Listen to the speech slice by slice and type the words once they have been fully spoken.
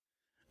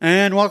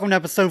And welcome to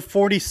episode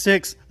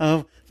 46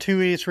 of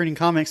Two Idiots Reading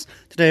Comics.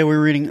 Today we're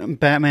reading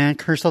Batman,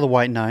 Curse of the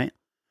White Knight.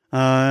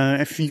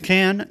 If you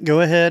can, go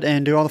ahead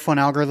and do all the fun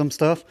algorithm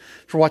stuff.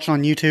 If you're watching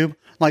on YouTube,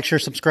 like, share,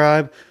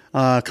 subscribe,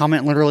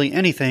 comment literally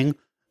anything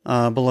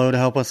below to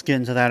help us get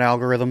into that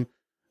algorithm.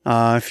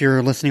 If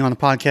you're listening on the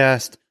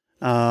podcast,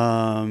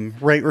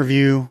 rate,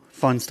 review,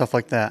 fun stuff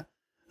like that.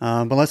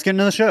 But let's get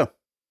into the show.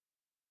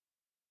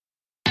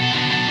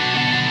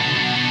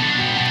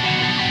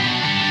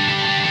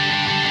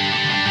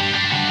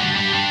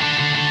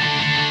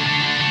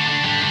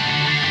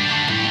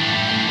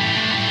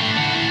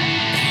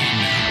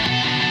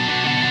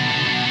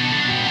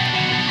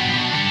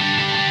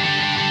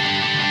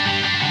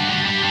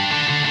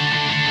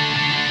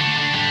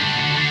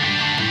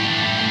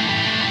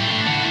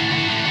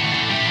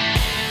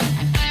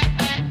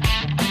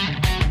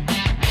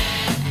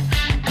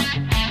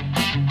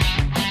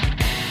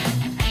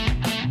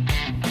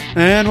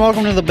 And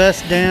welcome to the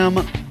best damn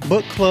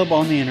book club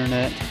on the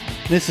internet.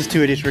 This is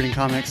Two Idiots Reading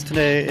Comics.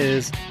 Today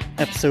is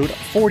episode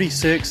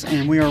 46,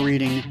 and we are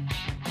reading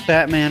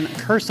Batman,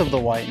 Curse of the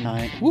White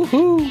Knight.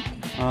 Woohoo!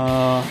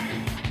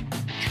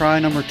 Try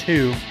number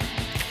 2.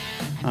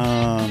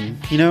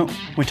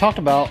 We talked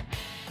about...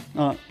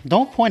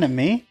 don't point at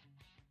me.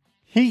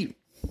 He,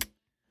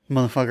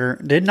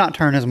 motherfucker, did not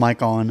turn his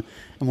mic on,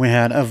 and we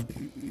had a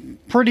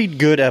pretty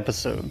good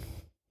episode.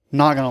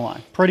 Not gonna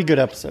lie. Pretty good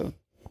episode.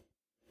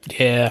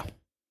 Yeah.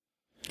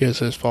 Guess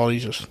his fault.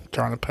 He's just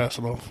trying to pass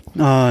it off.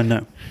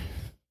 No.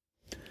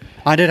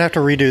 I did have to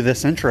redo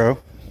this intro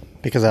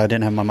because I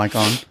didn't have my mic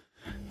on.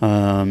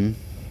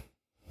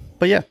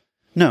 But yeah.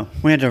 No.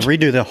 We had to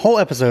redo the whole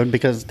episode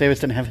because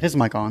Davis didn't have his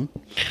mic on.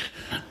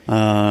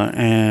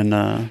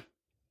 Yeah.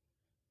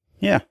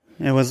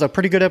 It was a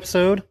pretty good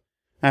episode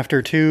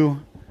after 2...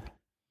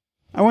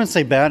 I wouldn't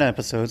say bad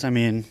episodes. I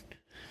mean,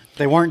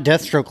 they weren't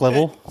Deathstroke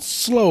level.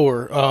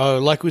 Slower.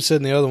 Like we said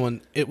in the other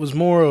one, it was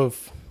more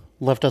of...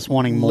 Left us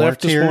wanting more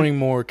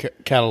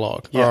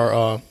catalog. Yeah.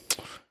 Or,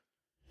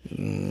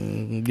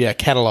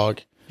 catalog.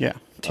 Yeah.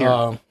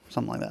 Tier.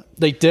 Something like that.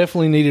 They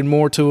definitely needed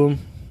more to them,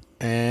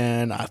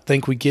 and I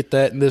think we get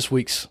that in this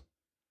week's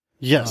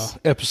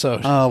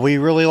episode. We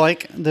really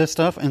like this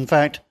stuff. In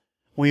fact,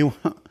 we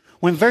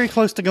went very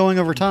close to going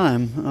over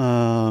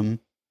time.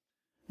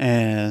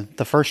 And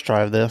the first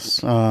try of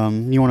this. You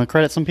want to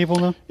credit some people,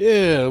 though?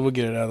 Yeah, we'll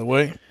get it out of the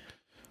way.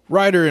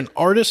 Writer and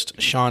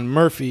artist, Sean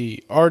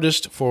Murphy.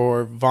 Artist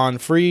for Von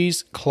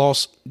Fries,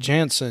 Klaus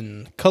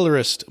Janson.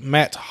 Colorist,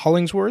 Matt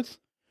Hollingsworth.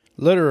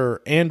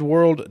 Letterer and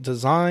world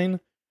design.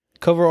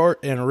 Cover art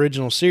and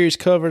original series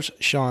covers,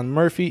 Sean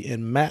Murphy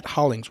and Matt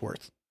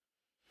Hollingsworth.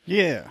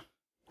 Yeah.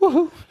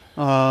 Woohoo.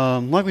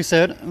 Like we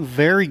said,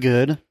 very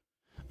good.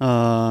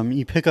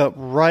 You pick up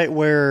right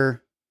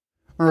where,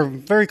 or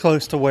very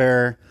close to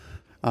where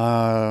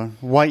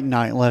White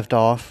Knight left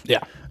off.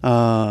 Yeah.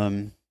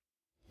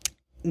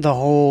 The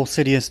whole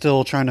city is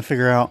still trying to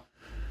figure out,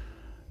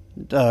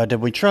 did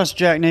we trust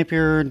Jack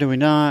Napier? Do we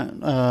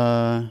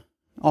not?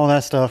 All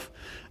that stuff.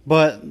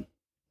 But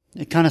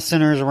it kind of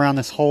centers around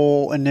this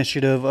whole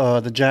initiative,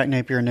 the Jack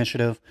Napier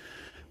initiative,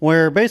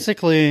 where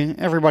basically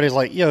everybody's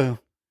like, yo,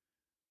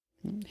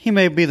 he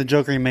may be the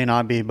Joker, he may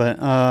not be,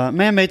 but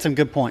man made some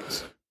good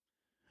points.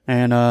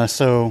 And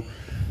so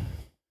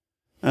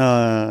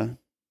the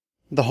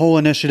whole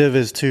initiative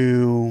is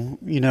to,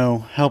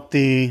 help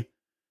the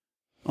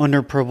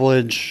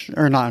underprivileged,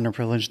 or not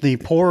underprivileged, the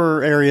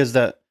poorer areas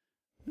that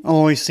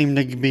always seem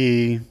to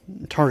be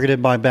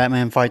targeted by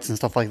Batman fights and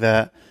stuff like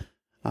that,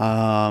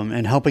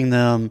 and helping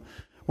them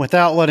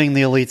without letting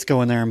the elites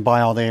go in there and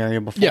buy all the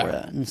area before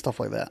that and stuff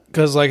like that.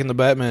 Because like in the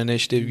Batman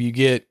initiative, you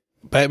get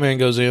Batman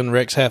goes in,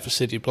 wrecks half a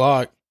city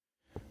block,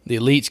 the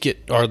elites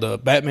or the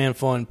Batman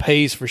fund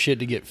pays for shit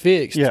to get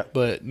fixed,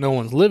 but no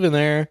one's living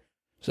there.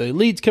 So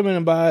elites come in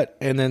and buy it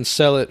and then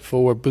sell it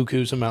for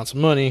buku's amounts of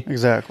money.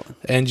 Exactly.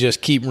 And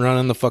just keep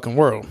running the fucking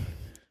world.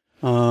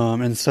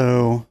 And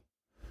so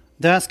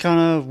that's kind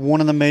of one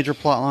of the major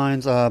plot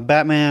lines.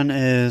 Batman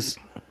is,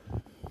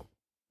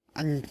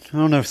 I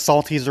don't know if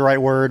salty is the right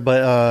word,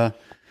 but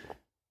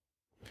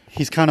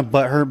he's kind of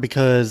butthurt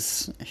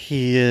because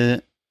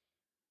he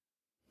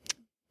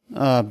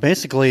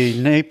basically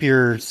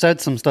Napier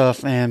said some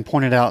stuff and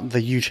pointed out the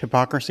huge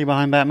hypocrisy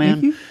behind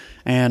Batman. Mm-hmm.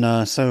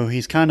 And so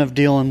he's kind of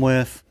dealing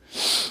with,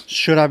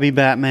 should I be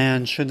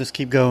Batman? Should this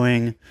keep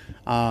going?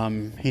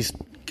 He's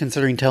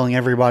considering telling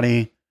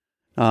everybody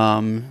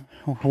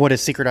what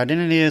his secret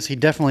identity is. He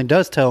definitely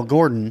does tell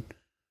Gordon.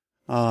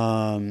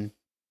 And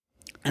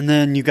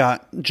then you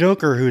got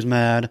Joker, who's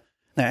mad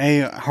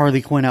that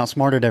Harley Quinn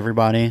outsmarted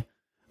everybody.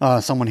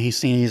 Someone he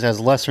sees as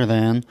lesser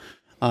than.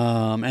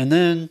 And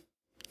then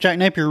Jack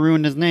Napier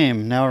ruined his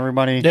name. Now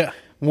everybody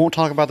won't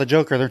talk about the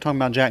Joker. They're talking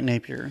about Jack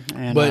Napier.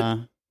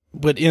 And,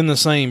 but in the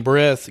same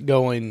breath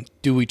going,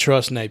 do we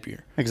trust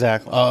Napier?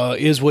 Exactly.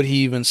 Is what he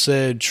even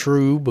said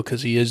true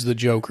because he is the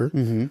Joker?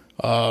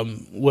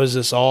 Mm-hmm. Was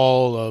this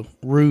all a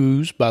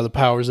ruse by the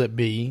powers that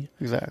be?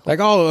 Exactly. Like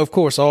all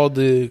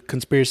the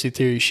conspiracy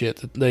theory shit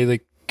that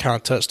they kind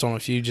of touched on a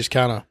few, just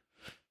kind of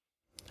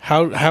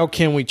how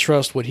can we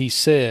trust what he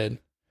said,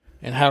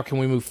 and how can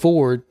we move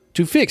forward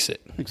to fix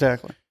it?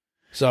 Exactly.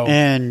 So,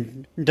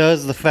 and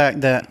does the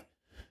fact that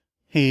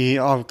he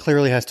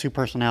clearly has two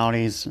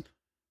personalities,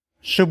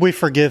 should we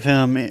forgive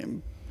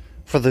him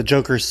for the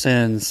Joker's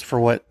sins for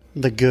what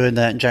the good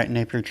that Jack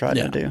Napier tried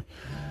to do?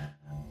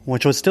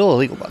 Which was still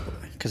illegal, by the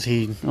way, because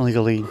he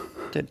illegally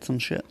did some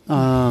shit.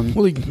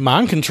 well, he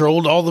mind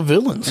controlled all the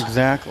villains.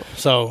 Exactly.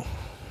 So,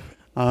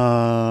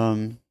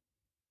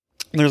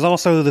 there's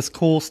also this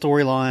cool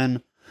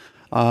storyline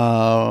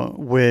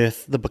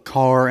with the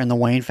Bakar and the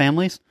Wayne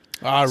families.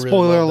 I really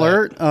Spoiler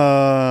love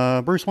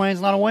alert, Bruce Wayne's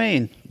not a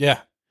Wayne. Yeah.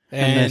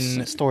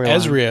 And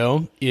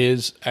Azrael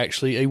is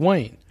actually a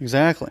Wayne.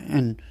 Exactly.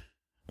 And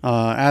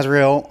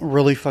Azrael,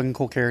 really fucking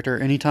cool character.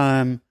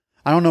 Anytime,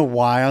 I don't know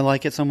why I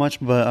like it so much,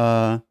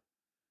 but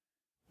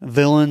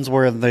villains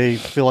where they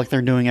feel like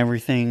they're doing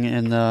everything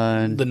in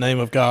the name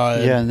of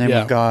God. Yeah, in the name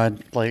of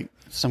God, like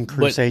some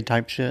crusade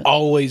type shit.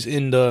 Always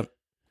end up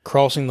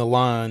crossing the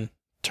line,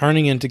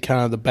 turning into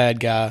kind of the bad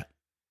guy,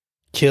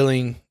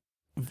 killing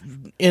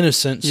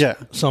innocents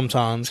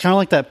sometimes. It's kind of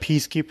like that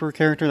Peacekeeper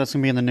character that's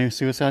going to be in the new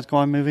Suicide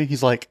Squad movie.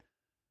 He's like,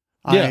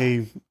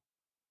 I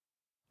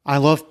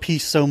love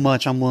peace so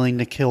much, I'm willing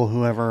to kill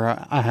whoever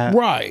I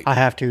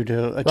have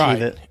to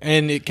achieve it.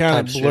 And it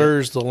kind of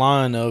blurs the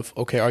line of,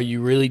 okay, are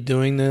you really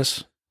doing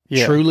this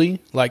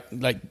truly? Like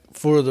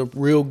for the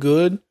real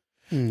good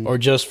or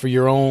just for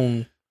your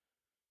own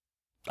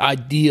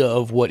idea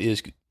of what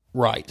is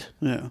right?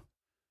 Yeah.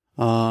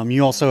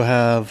 You also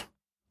have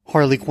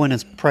Harley Quinn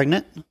is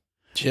pregnant.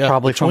 Yeah,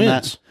 probably from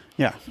that.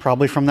 Yeah,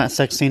 probably from that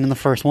sex scene in the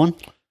first one.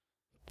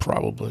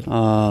 Probably.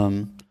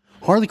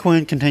 Harley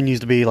Quinn continues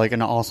to be like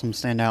an awesome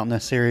standout in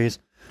this series.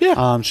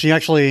 Yeah. She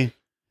actually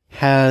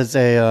has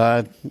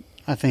I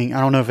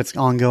don't know if it's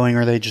ongoing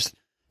or they just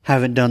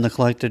haven't done the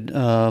collected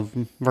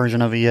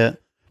version of it yet.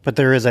 But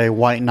there is a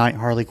White Knight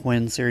Harley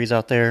Quinn series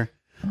out there,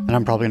 and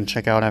I'm probably going to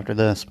check out after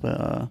this.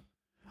 But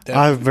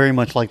I very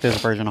much like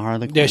this version of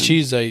Harley Quinn. Yeah,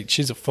 she's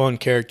a fun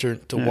character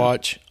to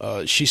watch.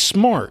 She's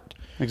smart.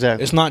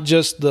 Exactly. It's not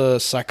just the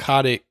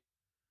psychotic,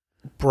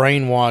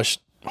 brainwashed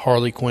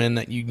Harley Quinn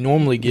that you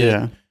normally get.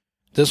 Yeah.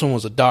 This one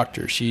was a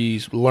doctor.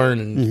 She's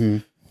learned,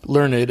 and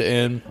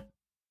Did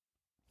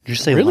you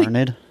say really?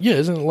 learned? Yeah,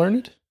 isn't it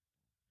learned?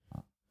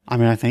 I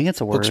mean, I think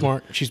it's a word. Book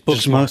smart. She's book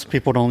Just smart. most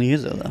people don't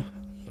use it though.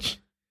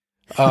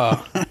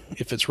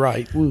 If it's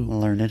right, woo.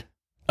 Learned.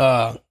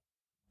 But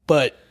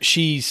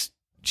she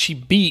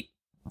beat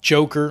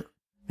Joker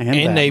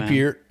and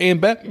Napier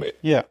and Batman.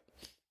 Yeah.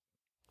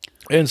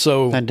 And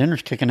so that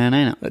dinner's kicking in,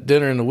 ain't it? That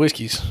dinner and the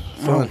whiskey's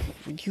fun.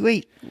 Oh, you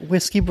ate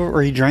whiskey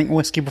or you drank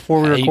whiskey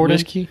before we recorded?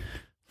 Whiskey?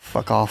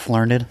 Fuck off,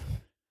 learned.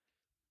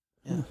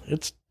 Yeah,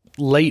 it's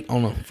late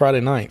on a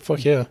Friday night.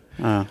 Fuck yeah.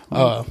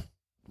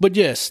 But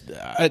yes,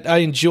 I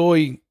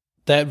enjoy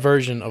that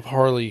version of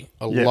Harley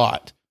a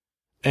lot.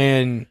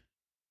 And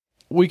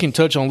we can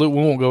touch on it. We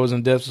won't go as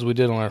in depth as we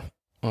did on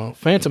our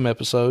Phantom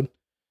episode.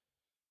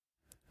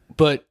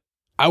 But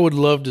I would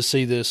love to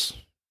see this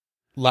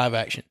live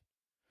action.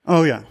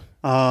 Oh, yeah.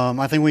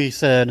 I think we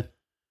said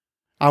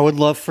I would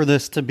love for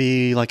this to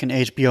be like an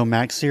HBO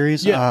Max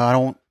series. Yeah. I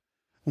don't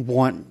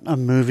want a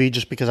movie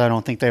just because I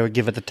don't think they would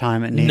give it the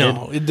time it needed.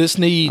 No, this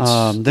needs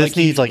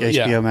like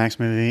HBO Max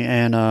movie,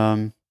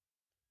 and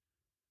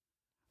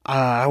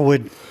I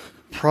would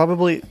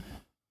probably,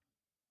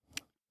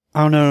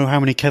 I don't know how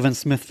many Kevin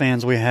Smith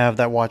fans we have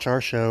that watch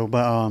our show,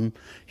 but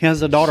he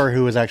has a daughter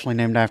who is actually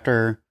named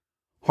after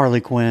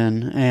Harley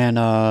Quinn,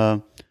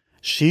 and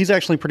she's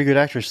actually a pretty good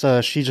actress.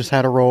 She just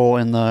had a role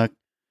in the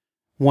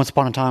Once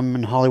Upon a Time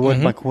in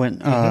Hollywood by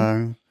Quentin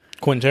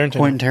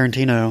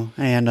Tarantino,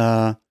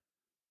 and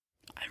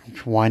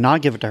why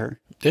not give it to her?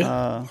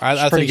 Yeah,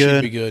 I think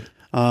she'd be good.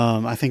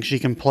 I think she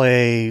can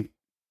play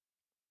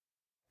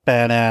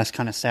badass,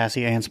 kind of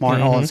sassy and smart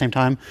all at the same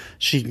time.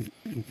 She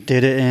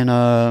did it in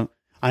I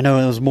know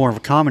it was more of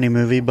a comedy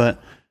movie,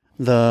 but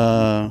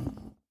the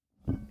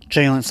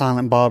Jay and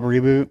Silent Bob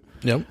reboot.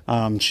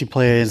 Yep. She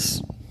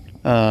plays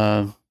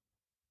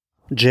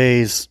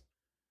Jay's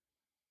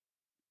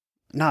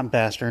not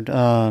bastard,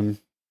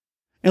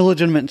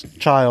 illegitimate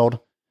child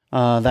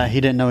that he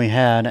didn't know he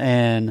had,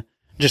 and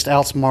just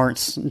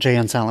outsmarts Jay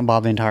and Silent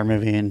Bob the entire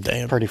movie, and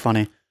pretty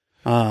funny.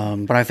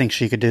 But I think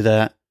she could do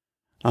that.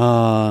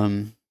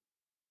 Who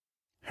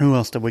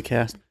else did we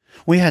cast?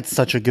 We had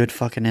such a good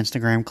fucking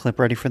Instagram clip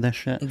ready for this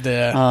shit.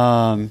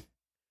 Yeah.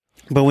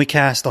 But we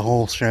cast the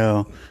whole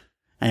show,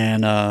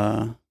 and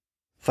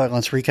fuck,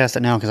 let's recast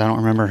it now because I don't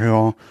remember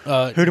who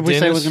did we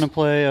say was going to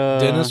play?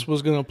 Dennis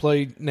was going to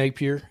play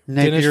Napier.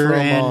 Napier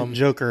Dennis and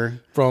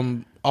Joker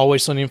from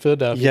Always Sunny in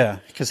Philadelphia. Yeah,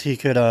 because he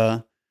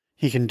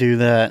can do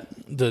that.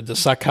 The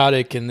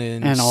psychotic and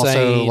then and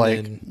also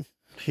like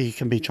he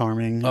can be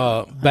charming.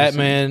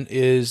 Batman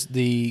is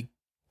the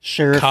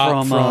sheriff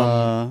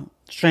from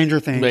Stranger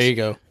Things. There you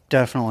go.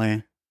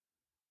 Definitely.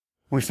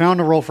 We found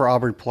a role for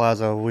Aubrey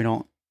Plaza.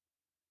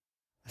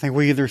 I think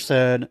we either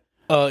said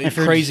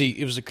crazy.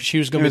 She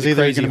was going to be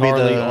the crazy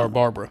Harley or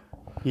Barbara.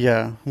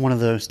 Yeah, one of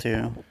those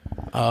two.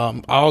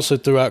 I also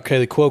threw out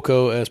Kaylee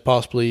Cuoco as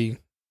possibly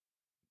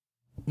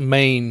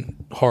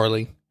main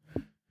Harley.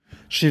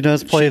 She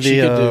does play She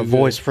could the do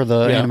voice good. for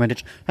the Yeah.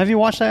 animated. Have you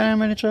watched that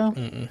animated show?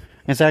 Mm-mm.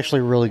 It's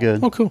actually really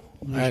good. Oh, cool.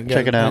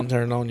 Check it out. I haven't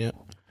turned it on yet.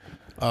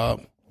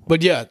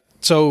 But yeah,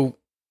 so,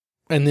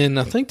 and then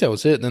I think that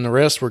was it. Then the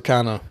rest were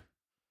kind of,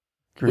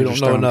 we don't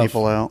Just know throwing enough.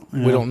 people out.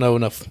 Yeah. We don't know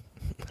enough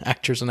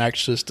actors and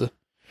actresses to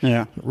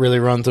Yeah. really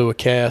run through a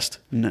cast.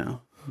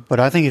 No. But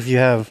I think if you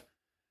have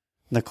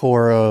the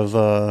core of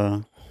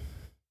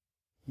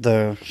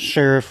the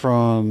sheriff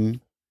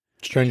from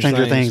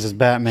Stranger Things as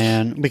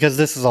Batman, because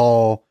this is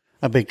all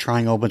a big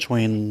triangle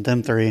between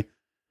them three.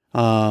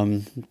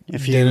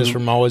 If you Dennis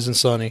from Always and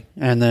Sunny.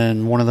 and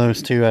then one of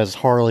those two as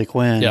Harley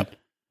Quinn, Yep.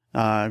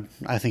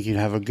 I think you'd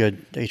have a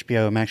good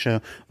HBO Max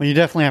show. But you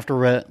definitely have to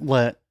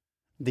let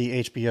the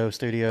HBO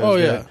studios. Oh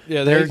do yeah, it.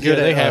 yeah. They're good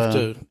They at, have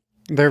to.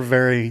 They're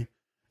very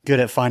good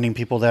at finding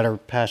people that are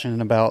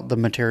passionate about the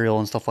material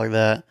and stuff like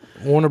that.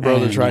 Warner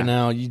Brothers and, right yeah.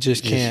 now, you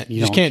just can't. you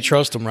You just don't- can't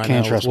trust them right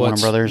can't now. trust with Warner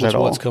Brothers at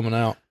what's all. coming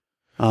out.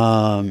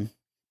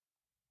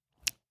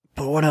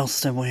 But what else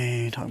did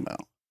we talk about?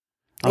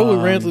 Oh,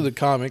 we ran through the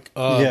comic.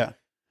 Yeah.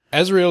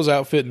 Azrael's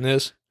outfit in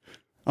this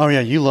Oh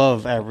yeah, you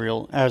love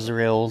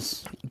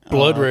Azrael's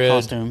blood red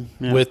costume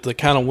yeah. with the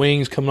kind of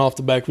wings coming off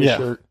the back of his Yeah.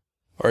 shirt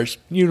or his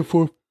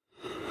uniform,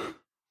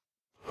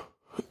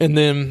 and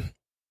then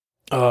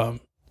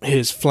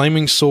his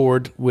flaming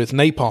sword with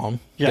napalm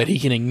Yeah. that he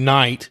can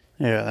ignite.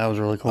 Yeah, that was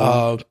really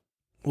cool.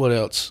 What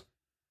else?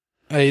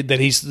 That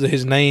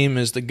his name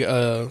is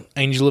the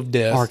Angel of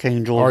Death,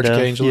 Archangel of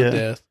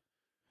Death.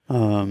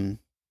 Yeah.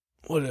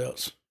 What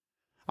else?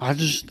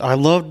 I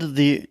loved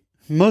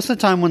most of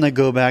the time when they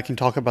go back and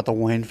talk about the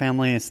Wayne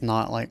family, it's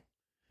not like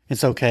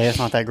it's okay, it's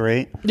not that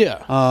great.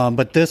 Yeah,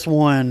 But this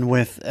one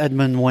with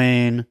Edmund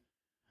Wayne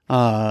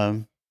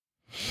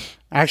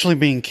actually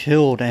being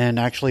killed, and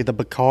actually the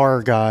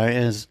Bakar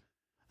guy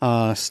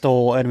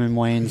stole Edmund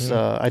Wayne's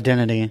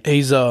identity.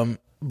 he's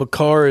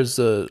Bakar is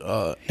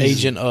the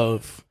agent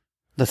of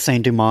The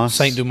Saint Dumas.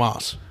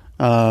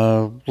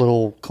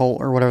 Little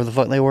cult or whatever the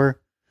fuck they were.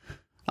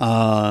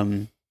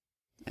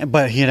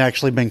 But he had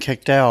actually been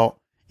kicked out,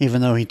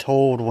 even though he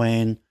told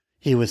Wayne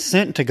he was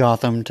sent to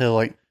Gotham to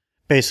like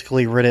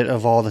basically rid it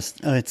of all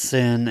its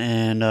sin,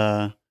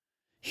 and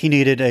he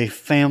needed a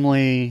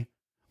family,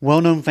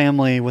 well-known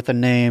family with a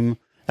name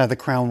that the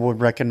crown would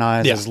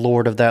recognize as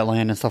lord of that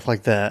land and stuff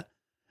like that.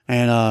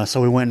 And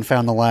so we went and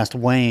found the last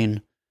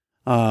Wayne.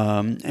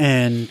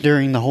 And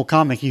during the whole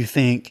comic, you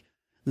think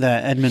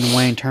that Edmund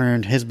Wayne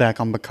turned his back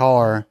on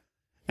Bakar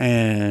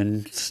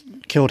and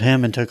killed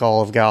him and took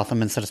all of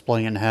Gotham instead of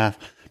splitting it in half.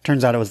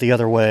 Turns out it was the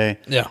other way.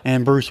 Yeah.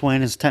 And Bruce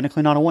Wayne is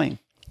technically not a Wayne.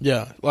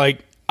 Yeah.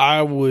 Like,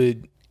 I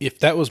would, if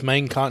that was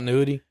main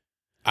continuity,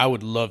 I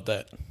would love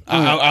that.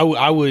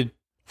 I would.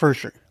 For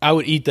sure. I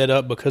would eat that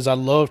up because I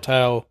loved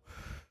how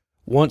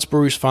once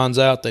Bruce finds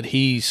out that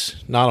he's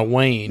not a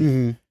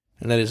Wayne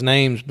and that his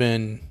name's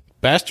been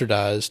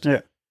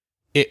bastardized,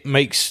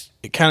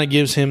 it kind of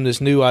gives him this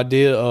new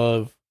idea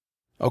of,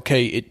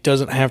 okay, it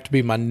doesn't have to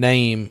be my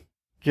name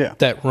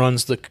that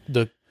runs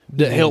that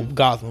help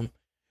Gotham.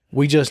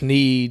 We just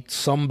need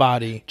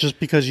somebody. Just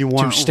because you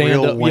weren't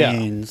stand real up,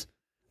 Waynes,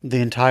 the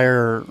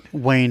entire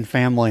Wayne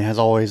family has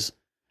always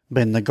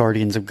been the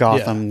guardians of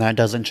Gotham. That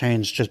doesn't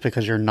change just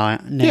because your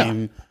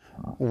name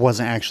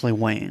wasn't actually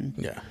Wayne.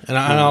 Yeah, and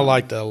I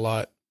like that a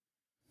lot.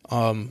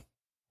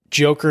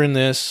 Joker in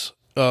this,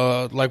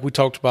 like we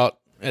talked about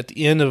at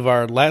the end of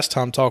our last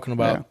time talking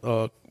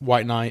about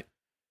White Knight,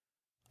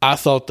 I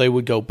thought they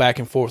would go back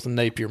and forth with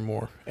Napier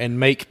more and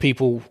make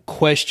people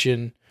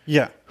question,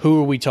 who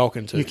are we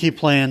talking to? You keep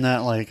playing that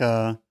like,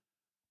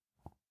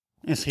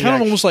 is he kind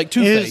of almost like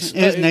Two-Face.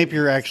 Is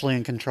Napier actually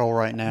in control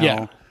right now?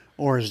 Yeah.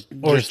 Or is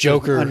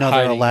Joker another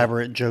hiding?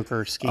 elaborate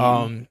Joker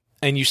scheme?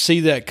 And you see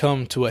that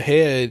come to a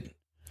head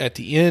at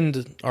the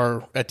end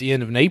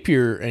of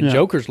Napier and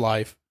Joker's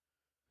life,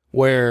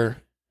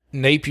 where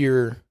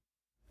Napier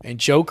and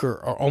Joker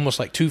are almost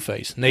like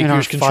Two-Face.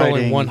 Napier's controlling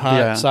fighting, one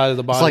side of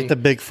the body. It's like the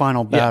big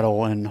final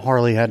battle, and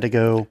Harley had to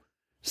go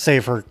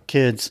save her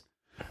kids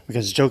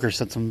because Joker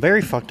said some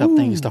very fucked up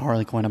things to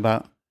Harley Quinn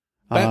about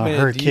Batman,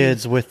 her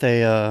kids with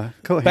a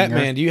coat hanger.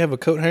 Batman, do you have a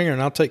coat hanger?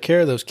 And I'll take care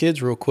of those kids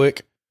real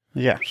quick.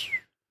 Yeah.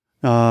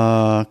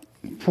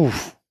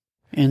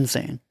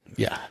 Insane.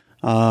 Yeah.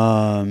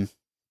 God,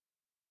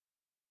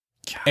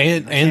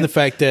 And the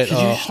fact that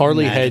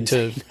Harley had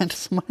to... That to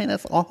somebody,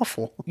 that's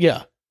awful.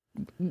 Yeah.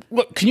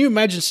 What, can you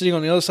imagine sitting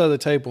on the other side of the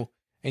table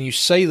and you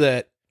say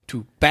that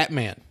to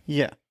Batman?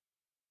 Yeah.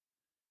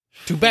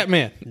 To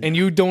Batman. And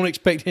you don't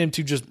expect him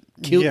to just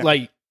kill,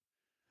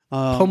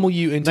 pummel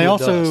you into They the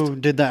also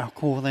dust. did that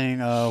cool thing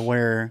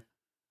where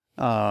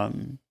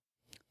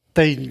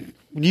they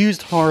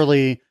used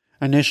Harley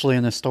initially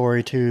in the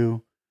story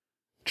to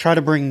try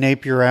to bring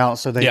Napier out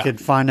so they could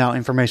find out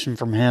information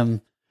from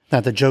him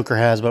that the Joker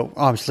has, but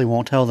obviously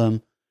won't tell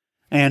them.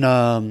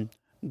 And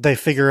they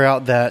figure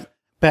out that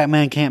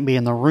Batman can't be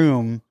in the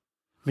room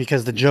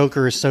because the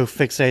Joker is so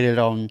fixated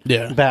on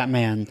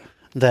Batman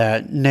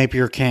that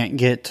Napier can't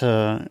get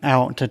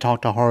out to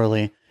talk to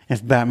Harley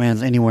if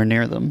Batman's anywhere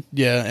near them.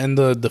 Yeah, and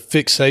the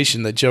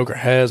fixation that Joker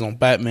has on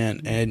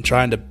Batman and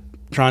trying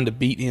to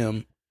beat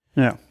him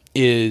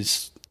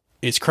is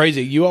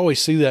crazy. You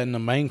always see that in the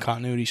main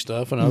continuity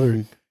stuff and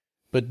other,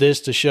 but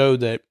this to show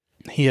that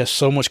he has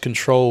so much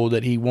control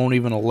that he won't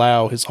even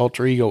allow his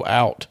alter ego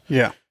out.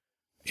 Yeah,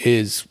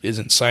 is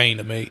insane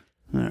to me.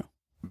 Yeah.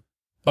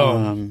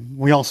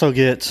 We also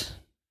get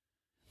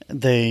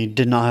they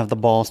did not have the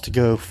balls to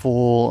go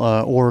full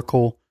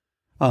Oracle.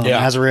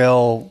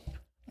 Azrael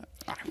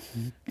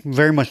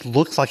very much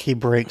looks like he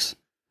breaks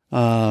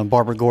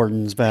Barbara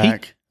Gordon's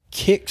back. He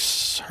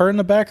kicks her in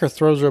the back or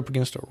throws her up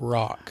against a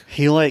rock.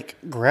 He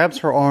grabs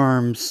her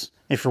arms.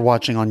 If you're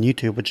watching on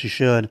YouTube, which you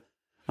should,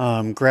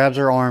 grabs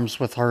her arms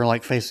with her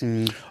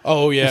facing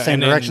the same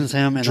direction as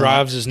him, and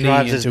drives his knee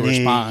into her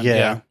spine.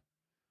 Yeah.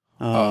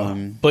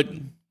 But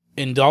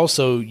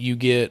also you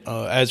get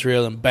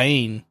Azrael and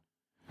Bane,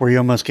 where you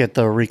almost get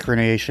the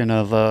recreation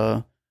of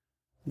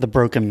the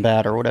broken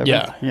bat or whatever.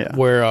 Yeah.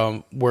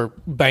 Where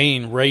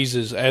Bane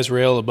raises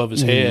Azrael above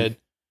his head,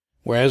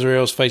 where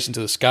Azrael's facing to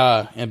the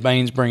sky, and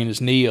Bane's bringing his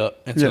knee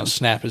up and it's going to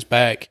snap his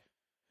back.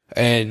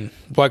 And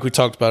like we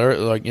talked about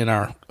earlier, in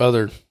our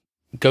other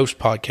Ghost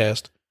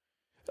podcast,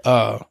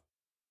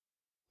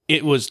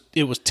 it was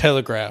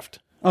telegraphed.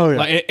 Oh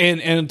yeah,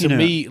 and to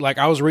me,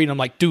 I was reading, I'm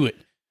like, do it,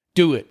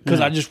 because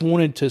I just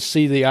wanted to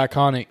see the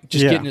iconic,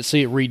 getting to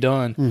see it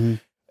redone.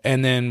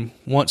 And then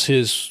once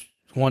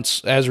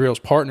Azrael's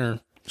partner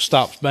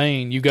stops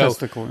Bane, you go,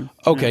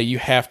 okay, you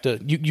have to,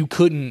 you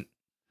couldn't.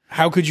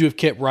 How could you have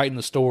kept writing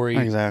the story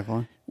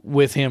exactly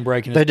with him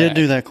breaking his back? They did back?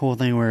 do that cool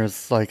thing where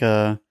it's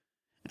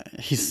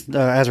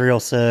Azrael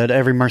said,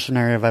 every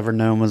mercenary I've ever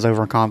known was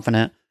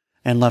overconfident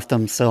and left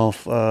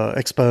himself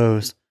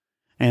exposed.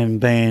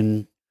 And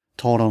Bane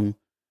told him,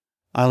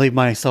 I leave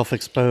myself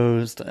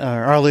exposed, or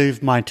I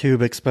leave my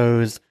tube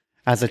exposed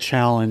as a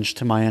challenge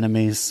to my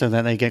enemies so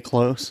that they get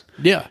close.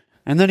 Yeah.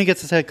 And then he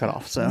gets his head cut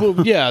off. So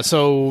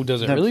so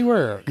does it really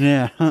work?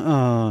 Yeah.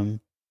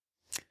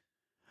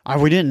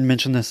 We didn't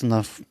mention this in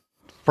the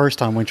first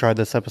time we tried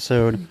this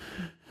episode,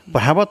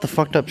 but how about the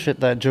fucked up shit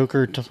that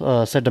Joker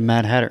said to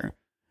Mad Hatter?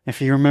 If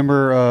you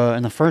remember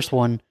in the first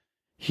one,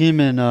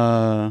 him and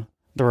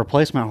the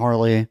replacement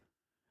Harley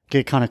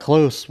get kind of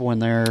close when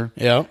they're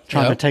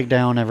trying to take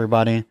down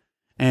everybody.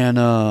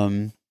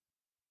 And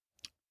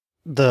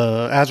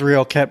the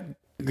Azrael kept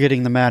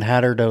getting the Mad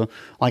Hatter to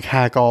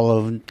hack all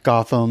of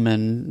Gotham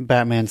and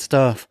Batman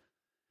stuff.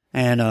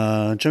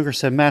 And Joker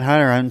said, Mad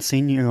Hatter, I haven't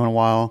seen you in a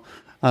while.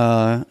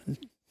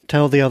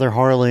 Tell the other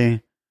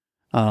Harley,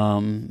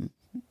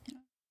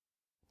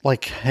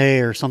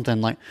 hey, or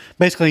something,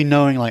 basically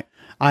knowing,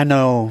 I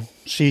know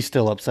she's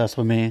still obsessed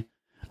with me.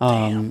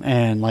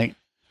 And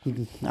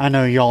I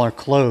know y'all are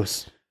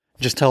close.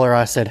 Just tell her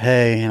I said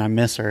hey and I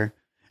miss her.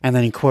 And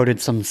then he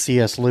quoted some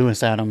C.S.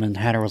 Lewis at him, and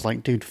Hatter was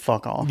like, dude,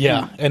 fuck off.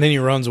 Yeah, and then he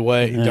runs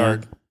away.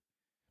 Mad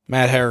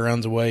Hatter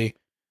runs away.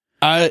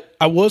 I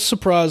was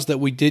surprised that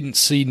we didn't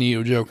see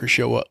Neo Joker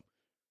show up.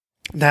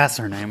 That's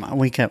her name. I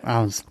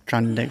was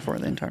trying to dig for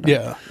it the entire time.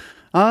 Yeah.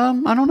 I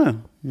don't know.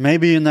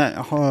 Maybe in that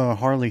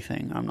Harley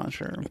thing. I'm not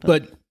sure.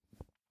 But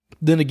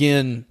then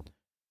again,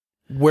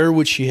 where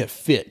would she have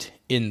fit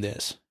in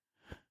this?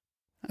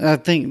 I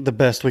think the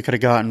best we could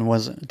have gotten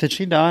was, did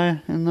she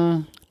die in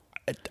the...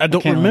 I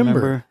don't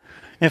remember.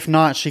 If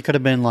not, she could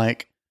have been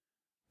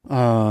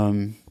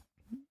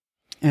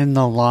in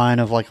the line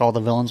of all the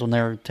villains when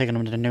they were taking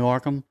them to New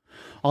Arkham.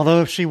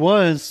 Although if she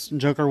was,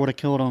 Joker would have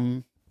killed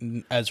him.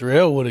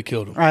 Azrael would have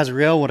killed him.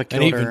 Azrael would have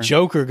killed her. And even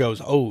Joker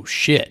goes, oh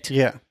shit.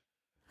 Yeah.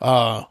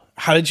 How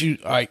did you,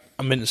 I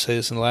meant to say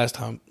this in the last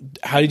time,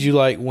 how did you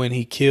like when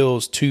he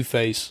kills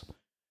Two-Face?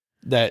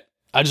 That,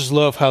 I just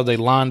love how they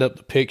lined up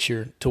the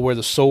picture to where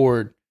the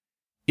sword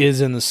is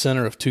in the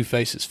center of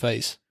Two-Face's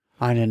face.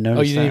 I didn't notice.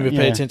 Oh, you didn't even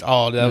pay attention?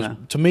 Oh, that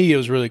was, to me, it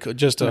was really cool.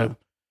 Just a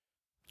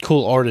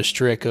cool artist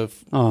trick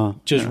of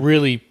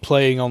really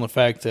playing on the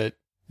fact that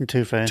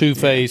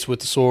Two-Face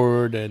with the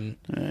sword and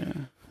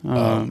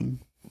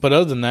but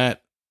other than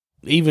that,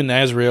 even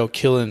Azrael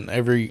killing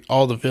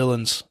all the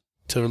villains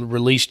to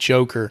release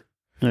Joker,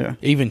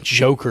 even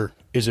Joker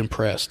is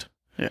impressed.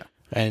 Yeah,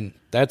 and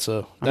that's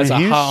a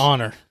high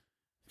honor.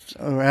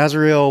 So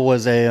Azrael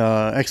was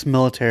a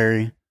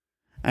ex-military,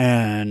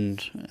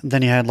 and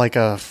then he had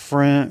a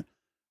friend.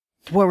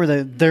 What were they?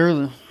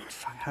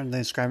 How did they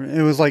describe it?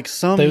 It was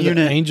some they were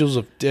unit. The Angels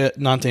of Death,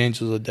 not the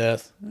Angels of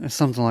Death.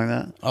 Something like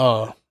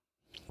that.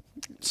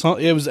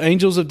 It was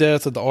Angels of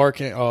Death of the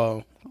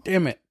Archangel.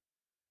 Damn it.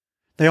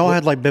 They all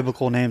had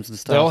biblical names and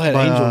stuff. They all had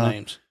angel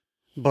names.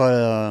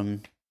 But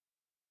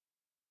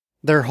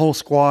their whole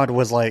squad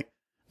was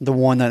the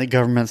one that the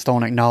governments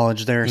don't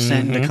acknowledge. They're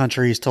sent into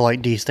countries to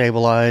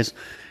destabilize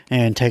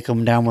and take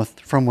them down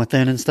from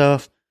within and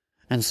stuff.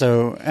 And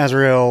so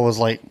Azrael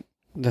was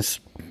this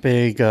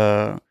big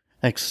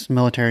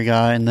ex-military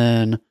guy, and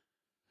then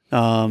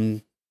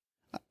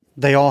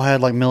they all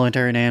had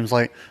military names.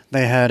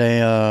 They had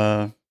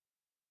a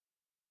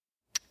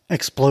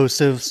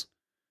explosives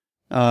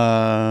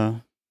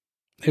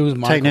It was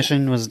Michael.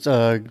 Technician was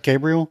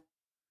Gabriel.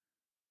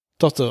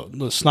 Thought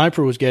the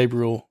sniper was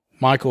Gabriel.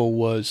 Michael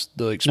was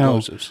the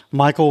explosives. No,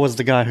 Michael was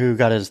the guy who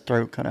got his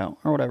throat cut out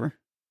or whatever.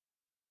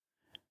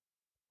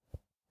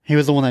 He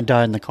was the one that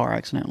died in the car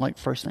accident, like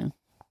first name.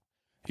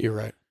 You're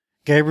right.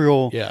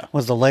 Gabriel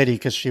was the lady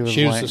because she was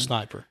the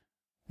sniper.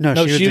 No,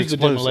 she was the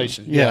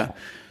demolition. Yeah.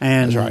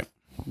 And that's right.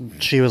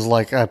 She was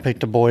like, I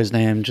picked a boy's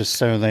name just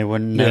so they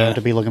wouldn't know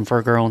to be looking for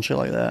a girl and shit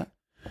like that.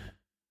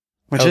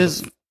 Which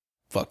is a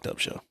fucked up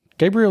show.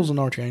 Gabriel's an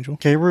archangel.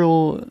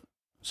 Gabriel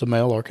is a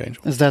male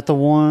archangel. Is that the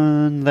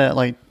one that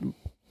like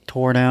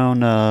tore down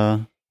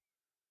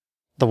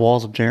the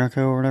walls of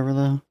Jericho or whatever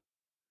though?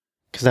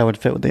 Because that would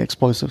fit with the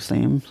explosives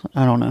theme.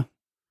 I don't know.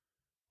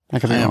 I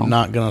am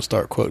not going to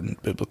start quoting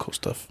biblical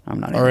stuff. I'm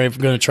not. Or I'm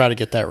going to try to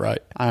get that right.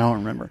 I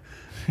don't remember.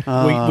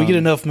 We get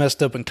enough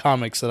messed up in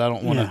comics that I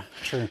don't want to. Yeah,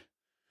 sure.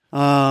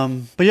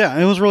 But yeah,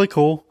 it was really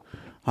cool.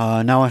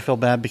 Now I feel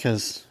bad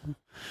because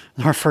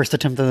our first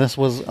attempt at this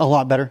was a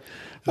lot better.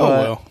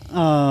 But,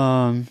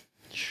 well.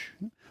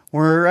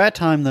 We're at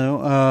time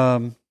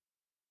though.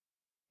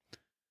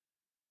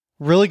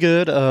 Really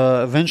good.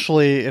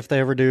 Eventually, if they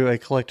ever do a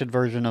collected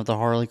version of the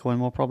Harley Quinn,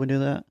 we'll probably do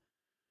that.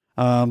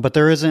 But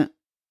there isn't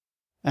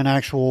an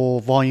actual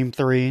volume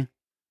 3.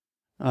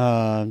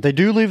 They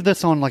do leave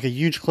this on like a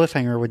huge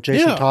cliffhanger with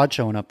Jason Todd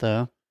showing up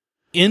though.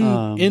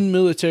 In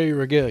military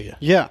regalia.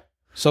 Yeah.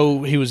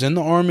 So he was in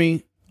the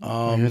army. He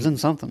was in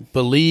something.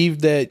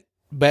 Believed that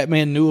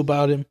Batman knew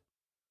about him.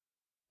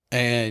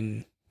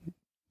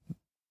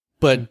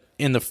 But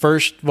in the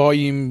first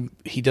volume,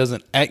 he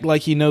doesn't act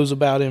like he knows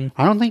about him.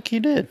 I don't think he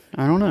did.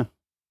 I don't know.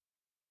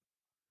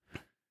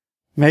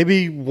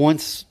 Maybe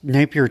once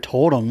Napier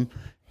told him,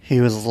 he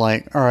was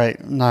like, all right,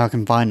 now I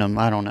can find him.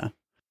 I don't know.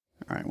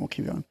 All right, we'll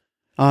keep going.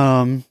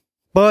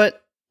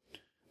 But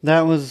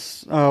that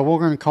was, we're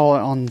going to call it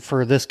on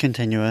for this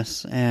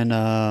continuous.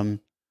 And,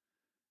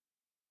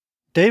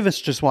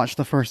 Davis just watched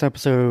the first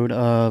episode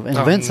of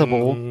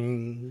Invincible.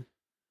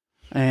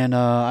 And,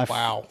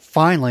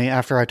 finally,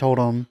 after I told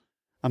him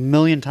a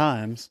million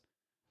times,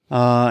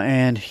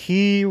 and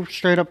he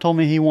straight up told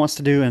me he wants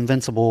to do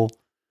Invincible.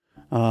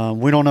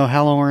 We don't know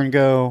how long we're going to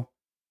go.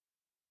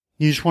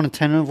 You just want to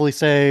tentatively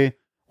say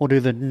we'll do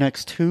the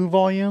next 2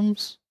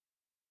 volumes?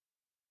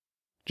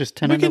 Just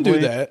tentatively? We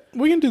can do that.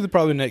 We can do the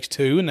probably next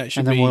 2, and that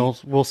should be... And then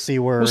we'll see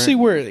where... We'll see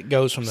where it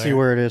goes from there. See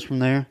where it is from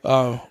there.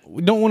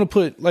 We don't want to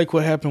put, like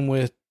what happened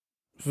with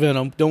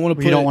Venom, don't want to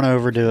put... You don't want to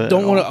overdo it.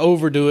 Don't want to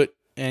overdo it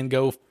and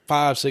go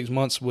 5-6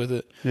 months with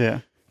it.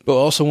 Yeah. But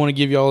also want to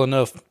give y'all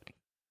enough...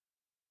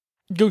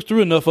 Go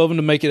through enough of them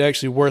to make it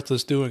actually worth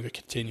us doing a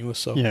continuous.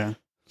 So. Yeah.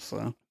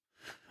 So...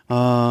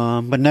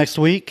 but next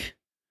week,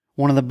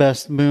 one of the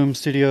best Boom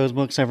Studios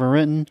books ever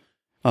written,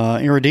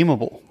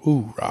 Irredeemable.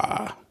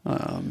 Hoorah.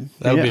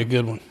 That'll be a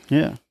good one.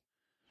 Yeah.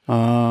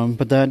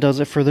 But that does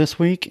it for this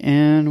week,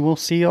 and we'll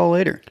see y'all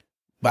later.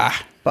 Bye.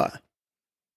 Bye.